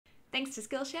Thanks to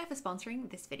Skillshare for sponsoring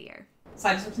this video. So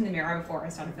I just looked in the mirror before I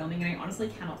started filming and I honestly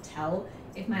cannot tell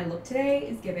if my look today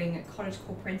is giving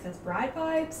cottagecore princess bride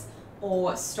vibes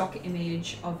or stock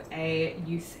image of a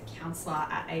youth counsellor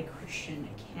at a Christian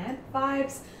camp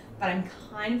vibes, but I'm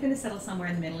kind of going to settle somewhere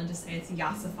in the middle and just say it's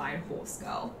yassified horse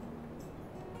girl.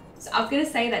 So I was going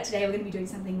to say that today we're going to be doing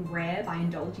something rare by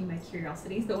indulging my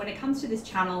curiosities, but when it comes to this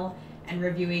channel and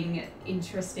reviewing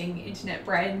interesting internet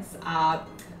brands,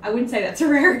 I wouldn't say that's a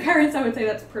rare occurrence. I would say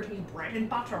that's pretty bread and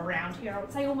butter around here. I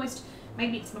would say almost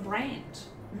maybe it's my brand.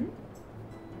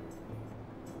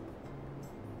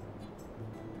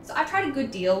 So I've tried a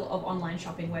good deal of online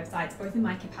shopping websites, both in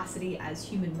my capacity as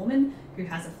human woman who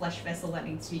has a flesh vessel that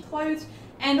needs to be clothed,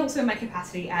 and also my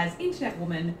capacity as internet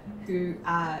woman who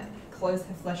clothes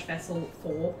her flesh vessel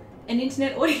for an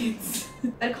internet audience.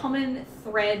 A common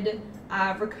thread,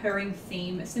 recurring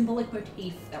theme, a symbolic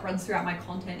motif that runs throughout my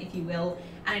content, if you will,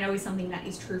 and I know is something that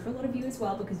is true for a lot of you as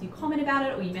well because you comment about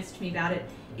it or you message me about it,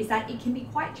 is that it can be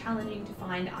quite challenging to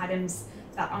find items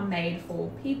that are made for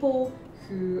people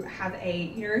who have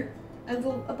a, you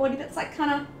know, a body that's like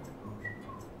kind of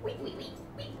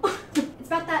It's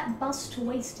about that bust to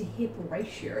waist to hip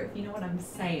ratio, if you know what I'm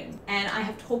saying. And I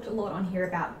have talked a lot on here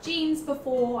about jeans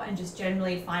before and just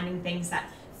generally finding things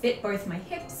that fit both my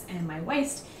hips and my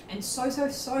waist. And so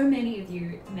many of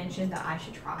you mentioned that I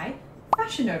should try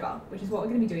Fashion Nova, which is what we're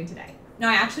going to be doing today. Now,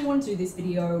 I actually wanted to do this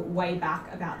video way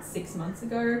back about 6 months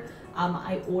ago.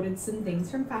 I ordered some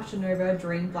things from Fashion Nova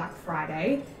during Black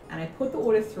Friday and I put the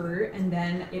order through and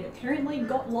then it apparently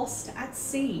got lost at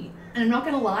sea. And I'm not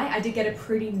gonna lie, I did get a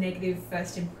pretty negative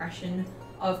first impression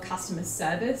of customer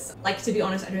service. Like, to be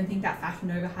honest, I don't think that Fashion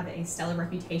Nova have a stellar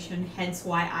reputation, hence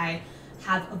why I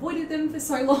have avoided them for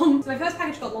so long. So my first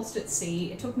package got lost at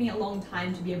sea. It took me a long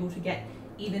time to be able to get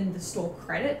even the store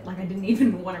credit. Like, I didn't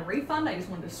even want a refund, I just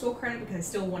wanted a store credit because I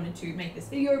still wanted to make this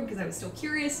video because I was still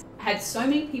curious. I had so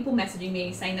many people messaging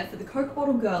me saying that for the Coke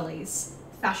bottle girlies,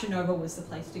 Fashion Nova was the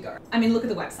place to go. I mean, look at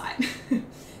the website.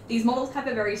 These models have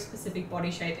a very specific body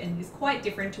shape and it is quite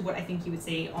different to what I think you would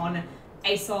see on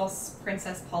ASOS,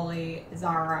 Princess Polly,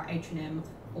 Zara, H&M,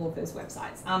 all of those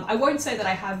websites. I won't say that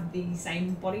I have the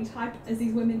same body type as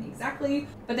these women exactly,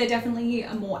 but they're definitely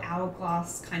a more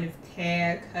hourglass kind of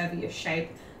pear, curvier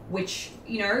shape, which,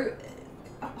 you know,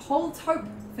 holds hope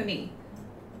for me,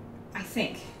 I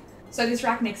think. So this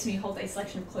rack next to me holds a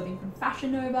selection of clothing from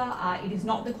Fashion Nova. It is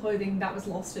not the clothing that was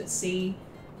lost at sea.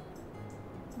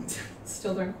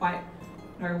 Still don't quite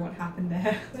know what happened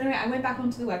there. But anyway, I went back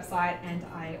onto the website and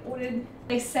I ordered.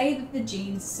 They say that the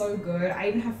jeans so good. I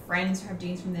even have friends who have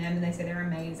jeans from them and they say they're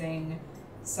amazing.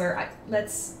 So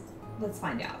let's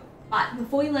find out. But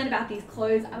before we learn about these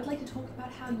clothes, I would like to talk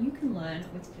about how you can learn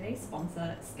with today's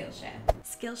sponsor, Skillshare.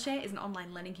 Skillshare is an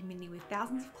online learning community with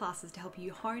thousands of classes to help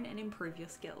you hone and improve your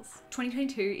skills.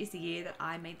 2022 is the year that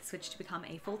I made the switch to become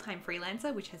a full-time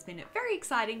freelancer, which has been very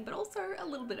exciting, but also a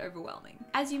little bit overwhelming.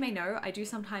 As you may know, I do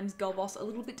sometimes girl boss a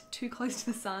little bit too close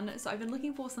to the sun, so I've been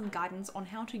looking for some guidance on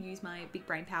how to use my big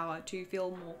brain power to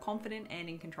feel more confident and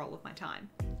in control of my time.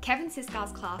 Kevin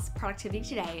Siskar's class, Productivity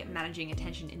Today, Managing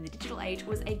Attention in the Digital Age,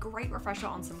 was a great refresher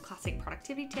on some classic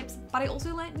productivity tips, but I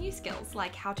also learned new skills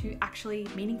like how to actually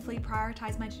meaningfully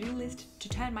prioritize my to-do list to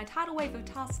turn my tidal wave of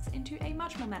tasks into a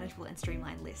much more manageable and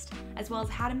streamlined list, as well as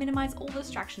how to minimize all the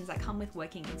distractions that come with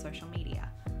working in social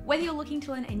media. Whether you're looking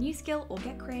to learn a new skill or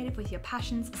get creative with your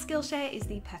passions, Skillshare is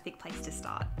the perfect place to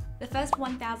start. The first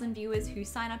 1,000 viewers who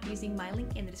sign up using my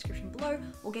link in the description below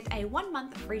will get a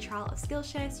 1-month free trial of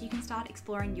Skillshare so you can start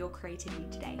exploring your creativity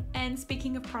today. And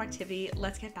speaking of productivity,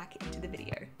 let's get back into the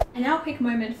video. And now a quick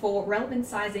moment for relevant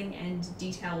sizing and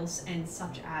details and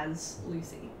such as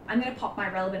Lucy. I'm going to pop my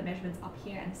relevant measurements up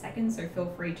here in a second, so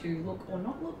feel free to look or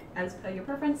not look as per your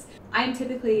preference. I am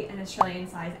typically an Australian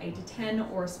size 8 to 10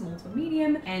 or a small to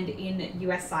medium, and in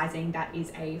US sizing that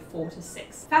is a 4 to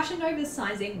 6. Fashion Nova's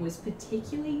sizing was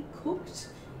particularly cooked,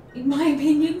 in my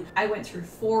opinion. I went through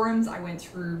forums, I went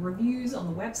through reviews on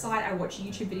the website, I watched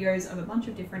YouTube videos of a bunch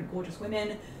of different gorgeous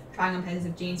women trying on pairs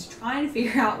of jeans, trying to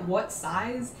figure out what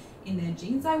size in their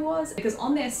jeans I was, because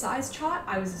on their size chart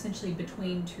I was essentially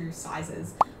between two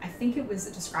sizes. I think it was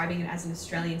describing it as an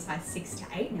Australian size 6 to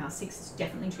 8. Now 6 is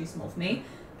definitely too small for me,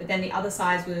 but then the other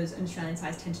size was an Australian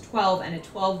size 10 to 12, and a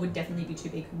 12 would definitely be too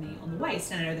big for me on the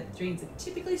waist, and I know that the jeans are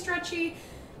typically stretchy.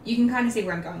 You can kind of see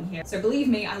where I'm going here. So believe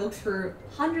me, I looked through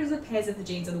hundreds of pairs of the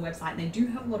jeans on the website and they do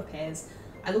have a lot of pairs.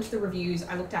 I looked at the reviews,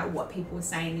 I looked at what people were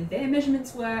saying their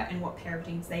measurements were and what pair of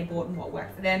jeans they bought and what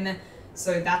worked for them.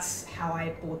 So that's how I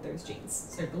bought those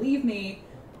jeans. So believe me,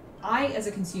 I as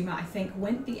a consumer, I think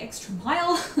went the extra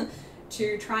mile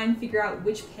to try and figure out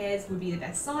which pairs would be the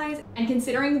best size. And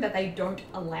considering that they don't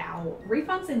allow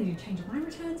refunds and you do change of mind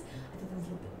returns, I thought that was a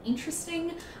little bit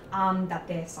interesting, that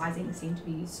their sizing seemed to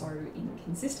be so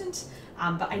inconsistent.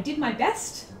 But I did my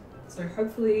best, so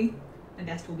hopefully my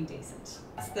best will be decent.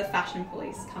 It's the fashion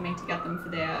police coming to get them for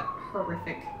their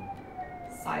horrific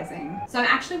sizing. So I'm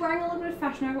actually wearing a little bit of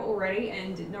Fashion Nova already,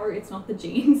 and no, it's not the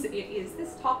jeans, it is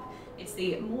this top. It's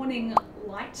the morning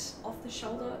light off the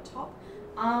shoulder top.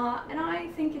 And I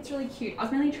think it's really cute. I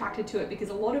was mainly attracted to it because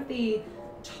a lot of the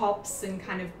tops and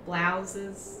kind of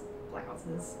blouses,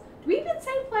 do we even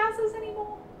say blouses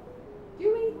anymore?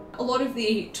 Do we? A lot of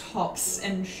the tops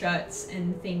and shirts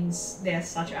and things there,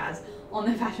 such as on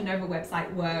the Fashion Nova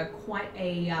website, were quite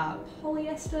a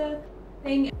polyester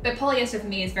thing. But polyester for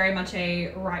me is very much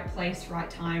a right place, right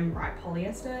time, right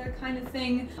polyester kind of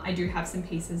thing. I do have some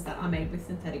pieces that are made with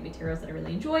synthetic materials that I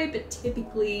really enjoy, but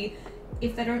typically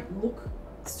if they don't look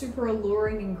super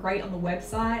alluring and great on the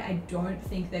website, I don't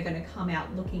think they're going to come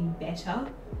out looking better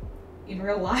in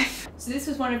real life. So this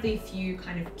was one of the few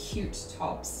kind of cute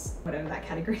tops, whatever that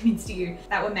category means to you,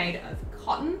 that were made of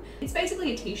cotton. It's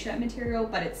basically a t-shirt material,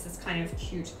 but it's this kind of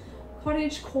cute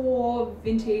cottage core,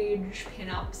 vintage,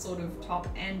 pin-up sort of top,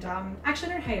 and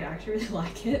actually I don't hate it, I actually really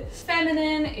like it. It's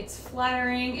feminine, it's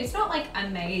flattering, it's not like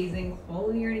amazing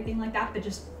quality or anything like that, but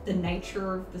just the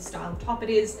nature of the style of top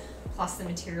it is, plus the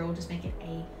material just make it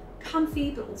a comfy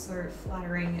but also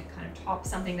flattering kind of top,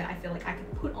 something that I feel like I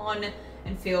could put on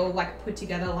and feel like put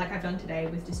together like I've done today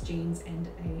with just jeans and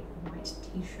a white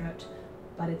t-shirt,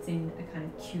 but it's in a kind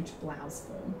of cute blouse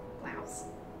form. Blouse.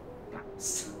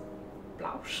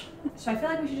 So I feel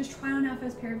like we should just try on our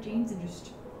first pair of jeans and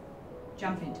just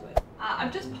jump into it.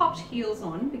 I've just popped heels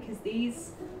on because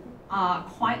these are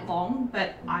quite long,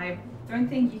 but I don't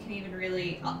think you can even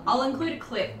really, I'll include a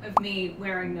clip of me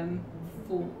wearing them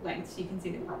full length so you can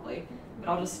see them properly, but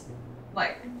I'll just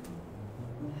like,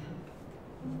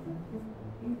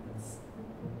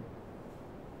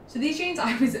 so these jeans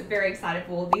I was very excited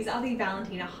for. These are the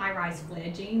Valentina high-rise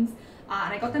flare jeans,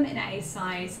 and I got them in a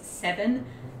size 7.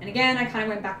 And again, I kind of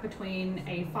went back between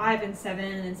a 5 and 7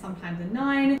 and sometimes a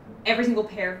 9. Every single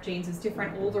pair of jeans was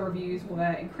different. All the reviews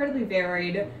were incredibly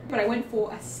varied, but I went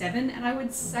for a 7, and I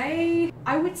would say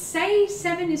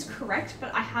 7 is correct,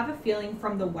 but I have a feeling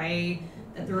from the way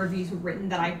that the reviews were written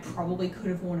that I probably could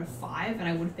have worn a 5 and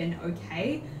I would have been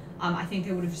okay. I think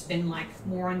they would have just been like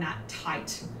more on that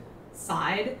tight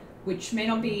side, which may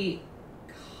not be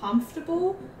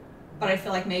comfortable, but I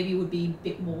feel like maybe it would be a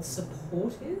bit more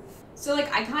supportive. So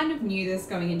like I kind of knew this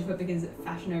going into it because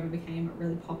Fashion Nova became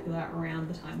really popular around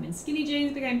the time when skinny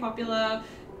jeans became popular.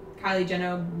 Kylie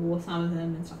Jenner wore some of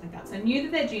them and stuff like that. So I knew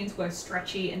that their jeans were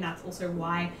stretchy, and that's also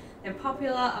why they're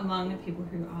popular among people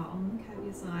who are on the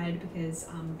curvier side, because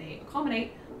they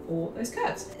accommodate for those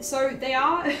curves. So they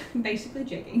are basically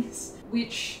jeggings,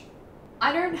 which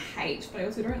I don't hate, but I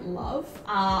also don't love.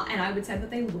 And I would say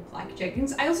that they look like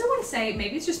jeggings. I also want to say,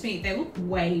 maybe it's just me, they look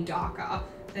way darker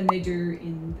than they do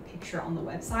in the picture on the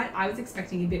website. I was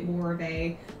expecting a bit more of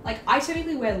a, like I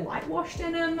typically wear light wash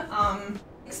denim,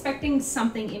 expecting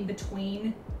something in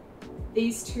between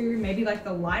these two, maybe like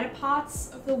the lighter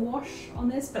parts of the wash on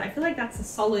this, but I feel like that's a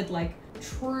solid like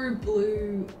true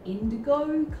blue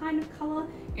indigo kind of color.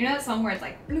 You know that song where it's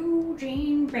like blue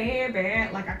jean bear bear,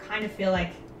 like I kind of feel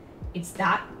like it's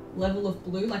that level of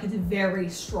blue, like it's a very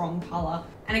strong color,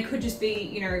 and it could just be,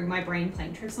 you know, my brain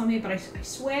playing tricks on me, but I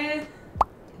swear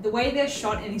the way they're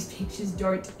shot in these pictures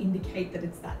don't indicate that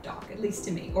it's that dark, at least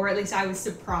to me, or at least I was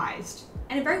surprised.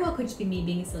 And it very well could just be me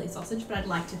being a silly sausage, but I'd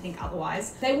like to think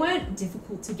otherwise. They weren't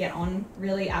difficult to get on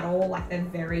really at all, like they're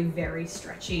very, very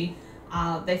stretchy.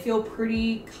 They feel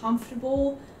pretty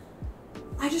comfortable.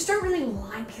 I just don't really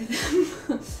like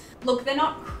them. Look, they're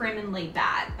not criminally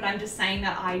bad, but I'm just saying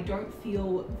that I don't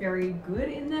feel very good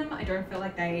in them. I don't feel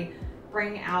like they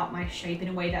bring out my shape in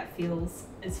a way that feels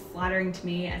as flattering to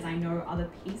me as I know other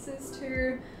pieces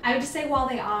do. I would just say while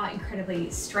they are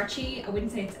incredibly stretchy, I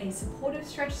wouldn't say it's a supportive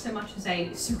stretch so much as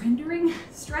a surrendering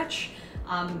stretch.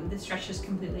 The stretch just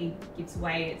completely gives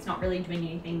way. It's not really doing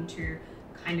anything to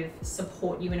kind of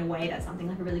support you in a way that something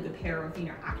like a really good pair of, you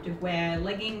know, activewear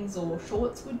leggings or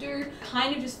shorts would do.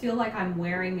 Kind of just feel like I'm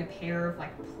wearing a pair of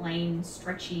like plain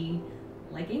stretchy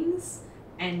leggings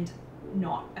and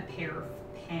not a pair of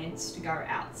pants to go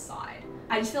outside.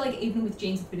 I just feel like even with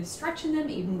jeans with a bit of stretch in them,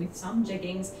 even with some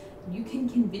jeggings, you can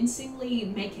convincingly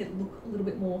make it look a little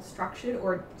bit more structured,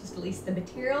 or just at least the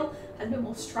material has a bit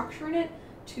more structure in it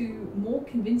to more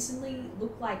convincingly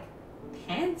look like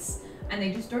pants, and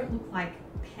they just don't look like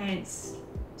pants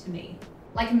to me.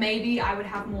 Like maybe I would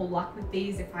have more luck with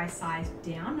these if I sized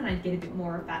down and I'd get a bit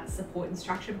more of that support and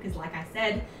structure, because like I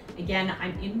said, again,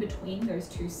 I'm in between those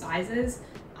two sizes.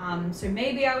 So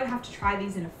maybe I would have to try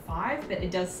these in a 5, but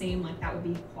it does seem like that would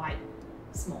be quite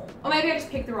small. Or maybe I just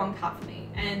picked the wrong cut for me,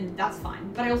 and that's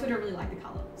fine. But I also don't really like the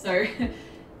color. So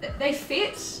they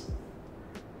fit,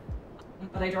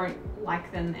 but I don't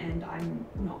like them, and I'm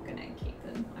not gonna keep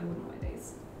them. I wouldn't wear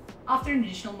these. After an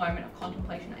additional moment of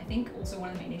contemplation, I think also one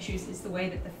of the main issues is the way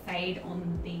that the fade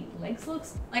on the legs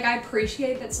looks. Like, I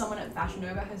appreciate that someone at Fashion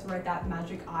Nova has read that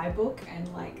Magic Eye book, and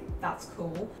like, that's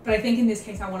cool. But I think in this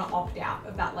case, I want to opt out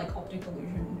of that like optic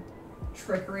illusion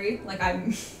trickery. Like I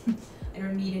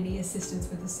don't need any assistance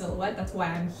with the silhouette. That's why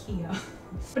I'm here.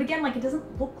 But again, like, it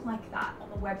doesn't look like that on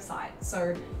the website. So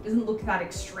it doesn't look that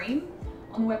extreme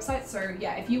on the website. So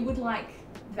yeah, if you would like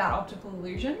that optical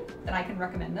illusion, then I can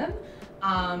recommend them.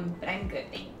 But I'm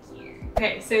good, thank you.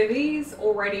 Okay, so these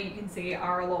already, you can see,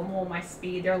 are a lot more my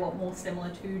speed. They're a lot more similar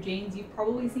to jeans you've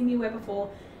probably seen me wear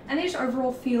before. And they just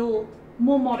overall feel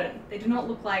more modern. They do not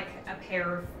look like a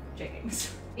pair of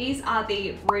jeggings. These are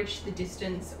the Bridge the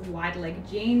Distance wide leg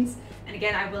jeans. And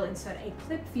again, I will insert a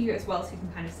clip for you as well so you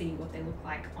can kind of see what they look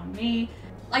like on me.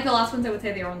 Like the last ones, I would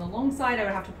say they're on the long side. I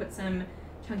would have to put some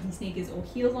chunky sneakers or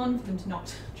heels on for them to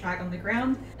not drag on the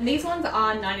ground. And these ones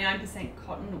are 99%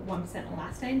 cotton, 1%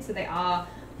 elastane. So they are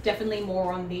definitely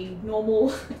more on the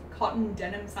normal cotton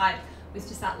denim side with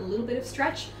just that little bit of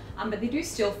stretch. But they do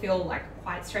still feel like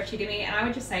quite stretchy to me. And I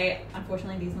would just say,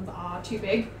 unfortunately, these ones are too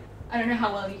big. I don't know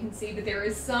how well you can see, but there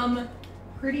is some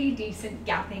pretty decent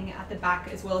gapping at the back,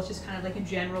 as well as just kind of like a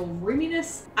general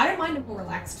roominess. I don't mind a more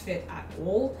relaxed fit at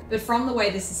all, but from the way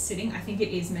this is sitting, I think it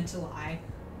is meant to lie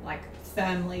like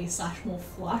firmly / more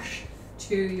flush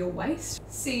to your waist.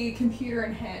 See, computer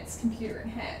enhance.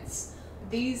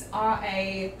 These are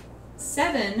a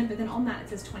 7, but then on that it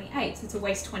says 28, so it's a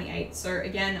waist 28. So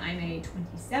again, I'm a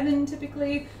 27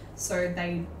 typically, so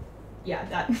they,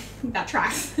 yeah, that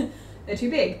tracks. They're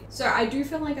too big. So I do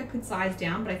feel like I could size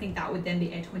down, but I think that would then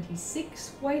be a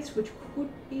 26 waist, which could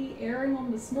be erring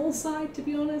on the small side, to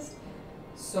be honest.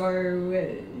 So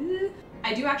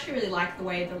I do actually really like the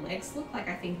way the legs look. Like,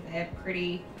 I think they're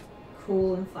pretty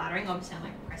cool and flattering. Obviously I'm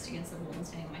like pressed against the wall and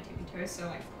standing on my tippy toes, so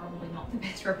like probably not the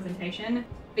best representation.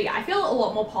 But yeah, I feel a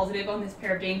lot more positive on this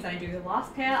pair of jeans than I do the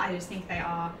last pair. I just think they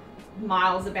are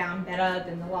miles abound better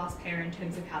than the last pair in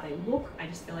terms of how they look. I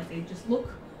just feel like they just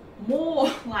look more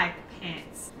like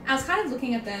pants. I was kind of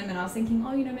looking at them and I was thinking,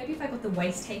 oh, you know, maybe if I got the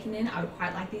waist taken in, I would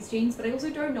quite like these jeans, but I also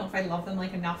don't know if I love them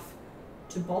like enough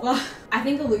to bother. I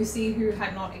think a Lucy who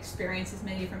had not experienced as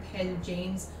many different pairs of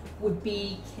jeans would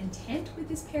be content with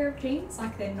this pair of jeans.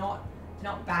 Like, they're not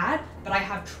bad, but I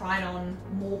have tried on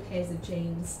more pairs of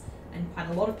jeans and quite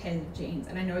a lot of pairs of jeans,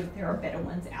 and I know that there are better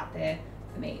ones out there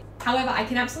for me. However, I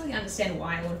can absolutely understand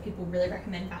why a lot of people really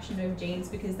recommend Fashion Nova jeans,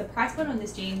 because the price point on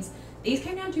this jeans, these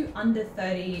came down to under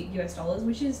 $30 US,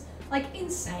 which is like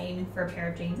insane for a pair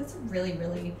of jeans. It's a really,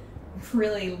 really,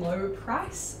 really low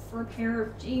price for a pair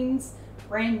of jeans,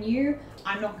 brand new.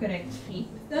 I'm not gonna keep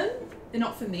them. They're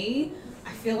not for me.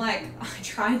 I feel like I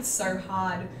tried so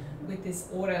hard with this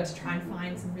order to try and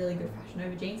find some really good Fashion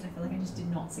Nova jeans, and I feel like I just did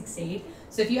not succeed.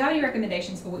 So if you have any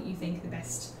recommendations for what you think the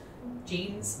best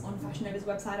jeans on Fashion Nova's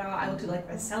website are, I looked at like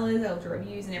bestsellers, I looked at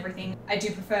reviews and everything. I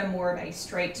do prefer more of a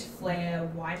straight flare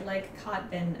wide leg cut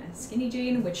than a skinny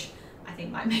jean, which I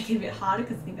think might make it a bit harder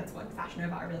because I think that's what Fashion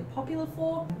Nova are really popular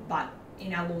for. But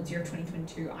in our Lord's Year of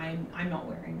 2022, I'm not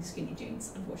wearing skinny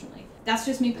jeans, unfortunately. That's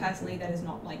just me personally. That is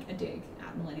not like a dig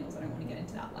at millennials. I don't want to get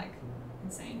into that like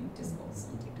insane discourse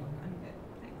on TikTok. I'm good.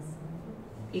 Thanks.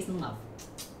 Peace and love.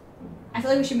 I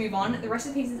feel like we should move on. The rest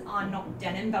of the pieces are not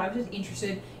denim, but I was just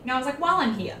interested. You know, I was like, while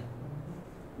I'm here,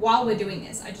 while we're doing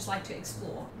this, I just like to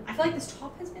explore. I feel like this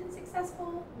top has been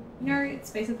successful. You know, it's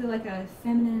basically like a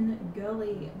feminine,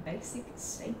 girly, basic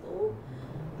staple.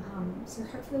 So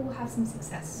hopefully we'll have some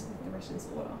success with the rest of this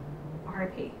order.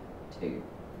 RIP to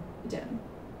the denim.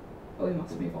 But we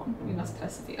must move on. We must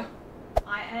persevere.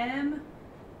 I am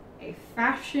a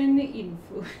fashion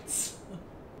influencer.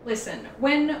 Listen,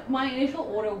 when my initial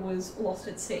order was lost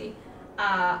at sea,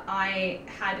 I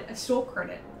had a store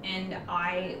credit and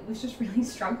I was just really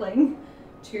struggling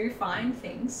to find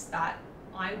things that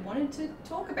I wanted to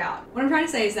talk about. What I'm trying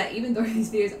to say is that even though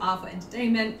these videos are for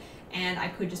entertainment and I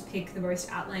could just pick the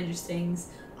most outlandish things,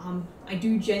 I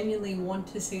do genuinely want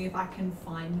to see if I can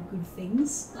find good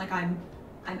things. Like, I'm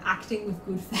acting with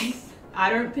good faith.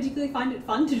 I don't particularly find it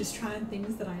fun to just try on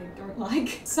things that I don't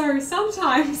like. So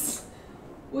sometimes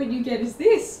what you get is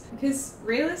this, because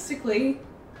realistically,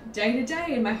 day to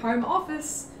day in my home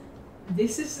office,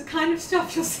 this is the kind of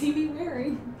stuff you'll see me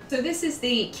wearing. So this is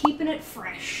the Keeping It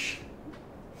Fresh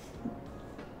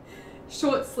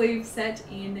short sleeve set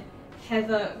in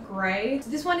Heather Grey. So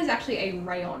this one is actually a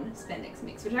rayon spandex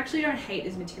mix, which I actually don't hate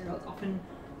as material. It's often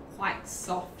quite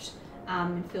soft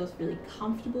and feels really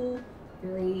comfortable,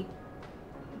 very,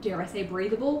 dare I say,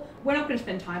 breathable. We're not going to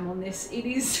spend time on this. It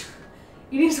is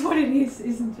what it is,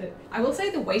 isn't it? I will say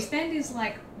the waistband is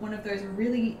like one of those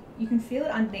really, you can feel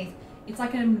it underneath. It's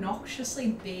like an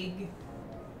obnoxiously big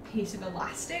piece of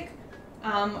elastic,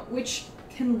 which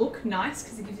can look nice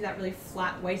because it gives you that really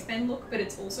flat waistband look, but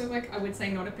it's also like, I would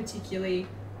say, not a particularly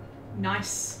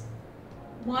nice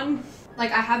one.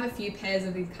 Like I have a few pairs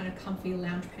of these kind of comfy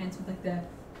lounge pants with like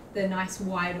the nice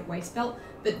wide waist belt,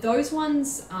 but those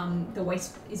ones, the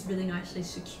waist is really nicely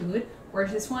secured,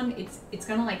 whereas this one, it's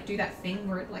gonna like do that thing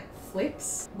where it like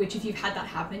flips, which if you've had that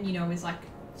happen, you know, is like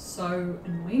so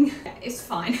annoying. Yeah, it's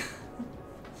fine.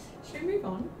 Should we move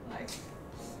on? Like,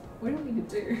 what do we need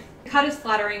to do? The cut is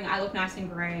flattering. I look nice in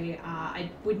grey. I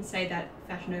wouldn't say that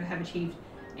Fashion Nova have achieved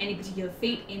any particular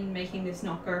feat in making this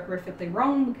not go horrifically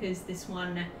wrong, because this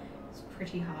one is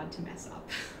pretty hard to mess up.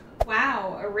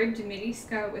 Wow, a ribbed midi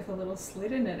skirt with a little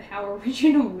slit in it. How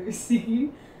original,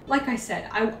 Lucy. Like I said,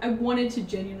 I wanted to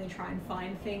genuinely try and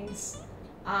find things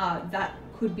that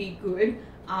could be good.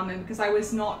 And because I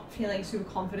was not feeling super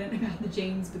confident about the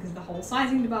jeans because of the whole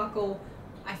sizing debacle,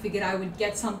 I figured I would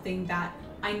get something that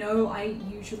I know I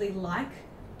usually like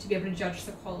to be able to judge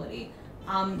the quality.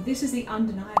 This is the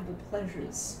Undeniable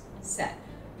Pleasures set.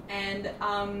 And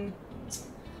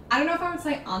I don't know if I would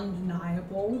say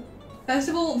undeniable. First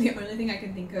of all, the only thing I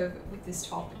can think of with this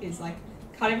top is like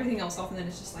cut everything else off and then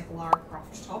it's just like Lara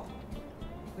Croft top,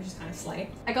 which is kind of slay.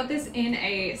 I got this in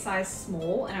a size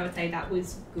small and I would say that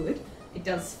was good. It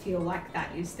does feel like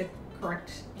that is the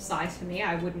correct size for me.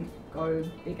 I wouldn't go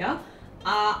bigger.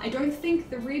 I don't think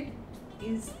the rib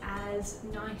is as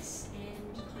nice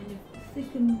and kind of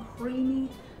thick and creamy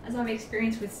as I've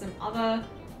experienced with some other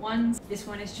ones. This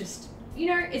one is just, you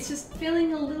know, it's just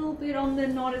feeling a little bit on the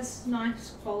not as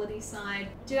nice quality side.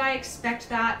 Did I expect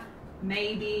that?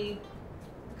 Maybe.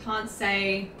 Can't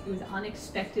say. It was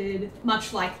unexpected,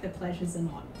 much like the pleasures are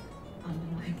not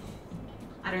undeniable.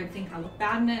 I don't think I look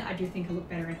bad in it. I do think I look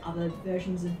better in other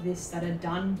versions of this that are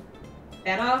done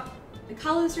better. The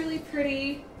color's really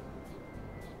pretty.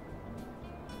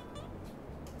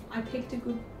 I picked a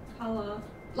good color.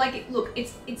 Like, look,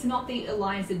 it's not the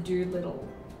Eliza Doolittle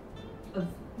of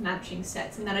matching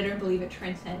sets, and that I don't believe it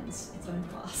transcends its own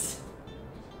class.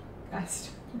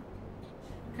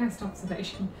 Ghost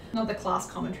observation. Not the class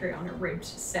commentary on a ribbed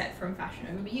set from Fashion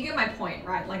Nova, but you get my point,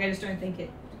 right? Like, I just don't think it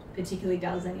particularly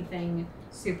does anything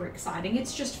super exciting.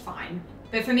 It's just fine.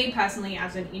 But for me personally,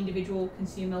 as an individual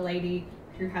consumer lady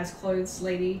who has clothes,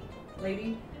 I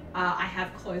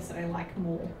have clothes that I like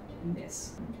more than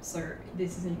this. So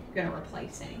this isn't gonna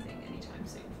replace anything anytime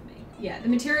soon for me. Yeah, the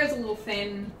material's a little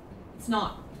thin. It's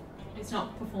not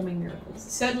performing miracles.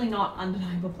 Certainly not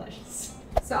Undeniable Pleasures.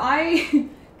 So I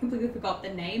completely forgot the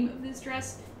name of this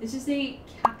dress. This is the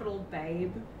Capital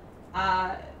Babe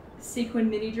sequin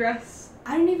mini dress.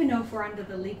 I don't even know if we're under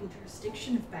the legal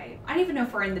jurisdiction of Babe. I don't even know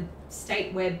if we're in the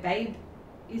state where Babe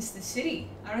is the city.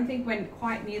 I don't think we're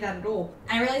quite near that at all.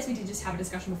 And I realized we did just have a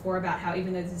discussion before about how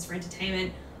even though this is for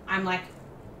entertainment, I'm like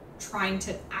trying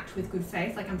to act with good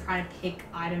faith. Like I'm trying to pick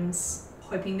items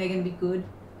hoping they're gonna be good.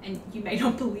 And you may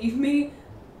not believe me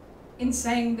in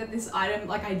saying that this item,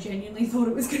 like I genuinely thought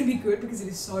it was gonna be good because it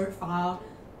is so far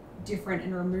different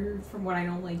and removed from what I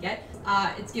normally get.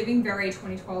 It's giving very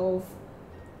 2012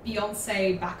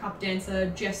 Beyonce backup dancer,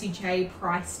 Jessie J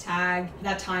price tag.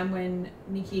 That time when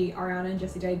Nicki, Ariana and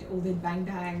Jessie J all did Bang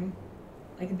Bang.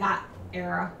 Like that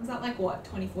era. Was that like what,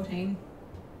 2014?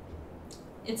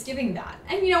 It's giving that.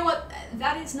 And you know what?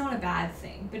 That is not a bad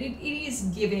thing, but it is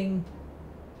giving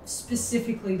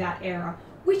specifically that era,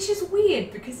 which is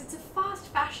weird because it's a fast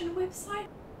fashion website.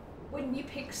 Wouldn't you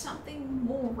pick something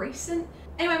more recent?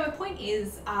 Anyway, my point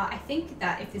is, I think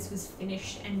that if this was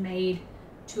finished and made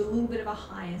to a little bit of a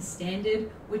higher standard,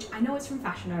 which I know it's from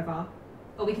Fashion Nova,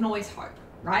 but we can always hope,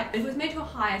 right? If it was made to a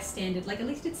higher standard, like at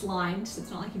least it's lined, so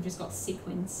it's not like you've just got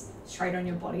sequins straight on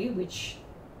your body, which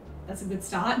that's a good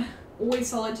start. Always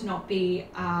solid to not be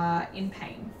in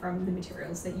pain from the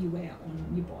materials that you wear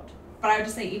on your bod. But I would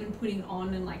just say even putting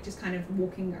on and like just kind of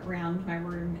walking around my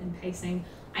room and pacing,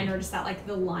 I noticed that like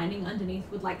the lining underneath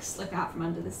would like slip out from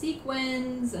under the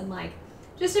sequins and like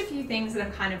just a few things that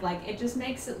I'm kind of like, it just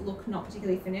makes it look not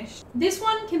particularly finished. This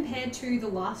one compared to the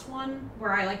last one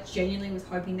where I like genuinely was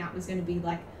hoping that was going to be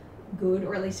like good,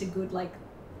 or at least a good like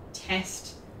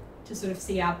test to sort of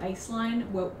see our baseline,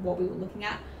 what we were looking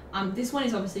at. This one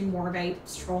is obviously more of a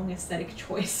strong aesthetic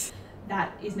choice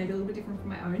that is maybe a little bit different from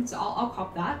my own. So I'll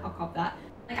cop that,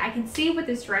 Like I can see what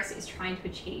this dress is trying to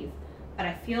achieve, but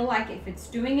I feel like if it's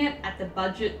doing it at the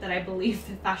budget that I believe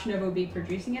that Fashion Nova will be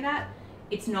producing it at,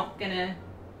 it's not gonna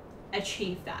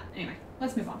achieve that. Anyway,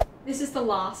 let's move on. This is the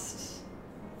last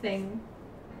thing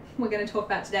we're gonna talk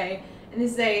about today. And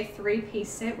this is a 3-piece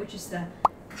set, which is the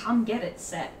Come Get It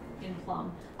set in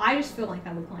Plum. I just feel like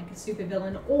I look like a super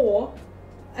villain or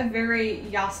a very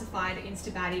yassified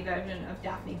Insta-baddie version of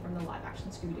Daphne from the live action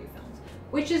Scooby-Doo films,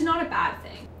 which is not a bad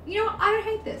thing. You know what? I don't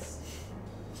hate this.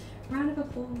 Round of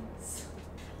applause.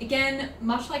 Again,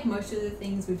 much like most of the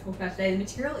things we've talked about today, the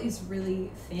material is really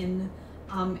thin.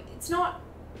 It's not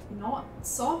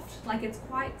soft, like it's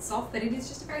quite soft, but it is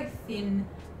just a very thin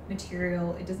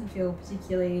material. It doesn't feel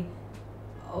particularly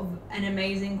of an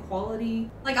amazing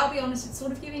quality. Like, I'll be honest, it's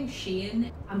sort of giving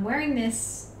shein. I'm wearing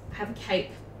this, I have a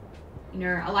cape. You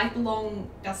know, I like the long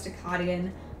duster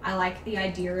cardigan. I like the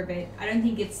idea of it. I don't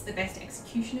think it's the best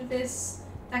execution of this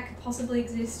that could possibly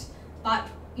exist, but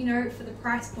you know, for the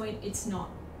price point, it's not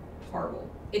horrible.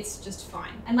 It's just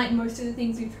fine. And like most of the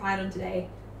things we've tried on today,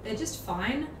 they're just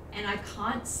fine. And I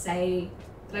can't say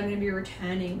that I'm gonna be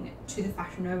returning to the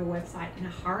Fashion Nova website in a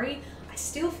hurry. I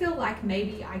still feel like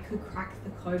maybe I could crack the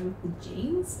code with the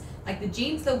jeans. Like the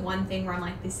jeans, the one thing where I'm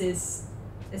like, there's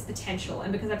potential.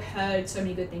 And because I've heard so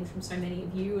many good things from so many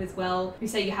of you as well, who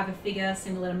say you have a figure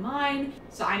similar to mine.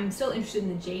 So I'm still interested in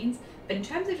the jeans. But in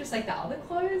terms of just like the other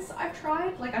clothes I've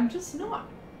tried, like I'm just not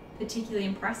particularly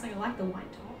impressed. Like I like the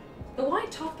white top. The white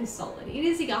top is solid. It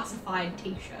is a yassified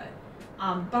t-shirt.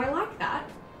 But I like that.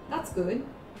 That's good.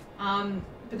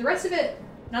 But the rest of it,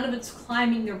 none of it's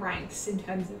climbing the ranks in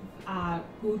terms of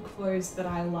good clothes that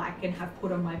I like and have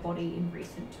put on my body in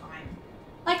recent time.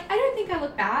 Like, I don't think I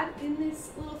look bad in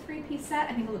this little 3-piece set.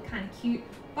 I think I look kind of cute,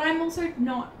 but I'm also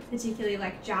not particularly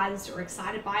like jazzed or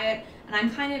excited by it. And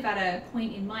I'm kind of at a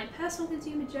point in my personal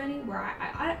consumer journey where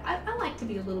I like to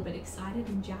be a little bit excited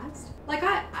and jazzed. Like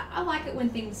I like it when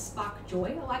things spark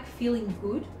joy. I like feeling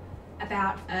good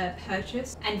about a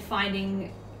purchase and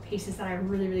finding pieces that I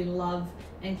really, really love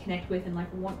and connect with and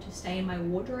like want to stay in my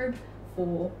wardrobe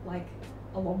for like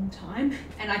a long time.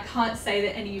 And I can't say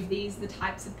that any of these are the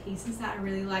types of pieces that are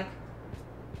really like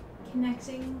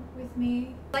connecting with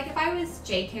me. Like if I was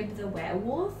Jacob the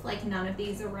werewolf, like none of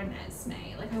these are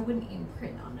Renesmee. Like I wouldn't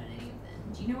imprint on any of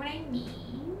them. Do you know what I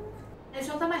mean? And it's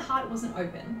not that my heart wasn't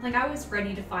open. Like I was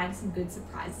ready to find some good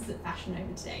surprises at Fashion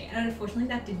Nova today, and unfortunately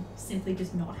that did simply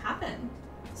just not happen.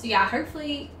 So yeah,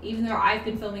 hopefully, even though I've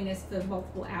been filming this for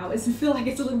multiple hours, I feel like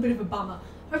it's a little bit of a bummer.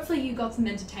 Hopefully you got some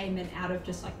entertainment out of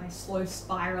just like my slow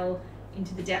spiral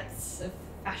into the depths of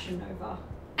Fashion Nova.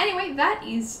 Anyway, that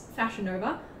is Fashion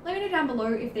Nova. Let me know down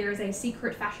below if there is a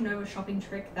secret Fashion Nova shopping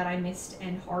trick that I missed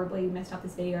and horribly messed up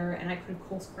this video and I could have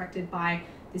course corrected by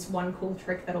this one cool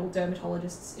trick that all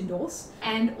dermatologists endorse.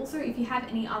 And also if you have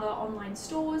any other online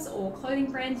stores or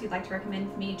clothing brands you'd like to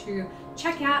recommend for me to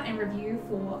check out and review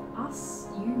for us,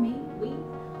 you, me, we,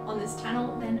 on this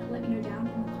channel, then let me know down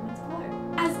in the comments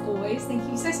below. As always, thank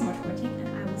you so much for watching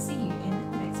and I will see you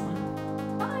in the next one.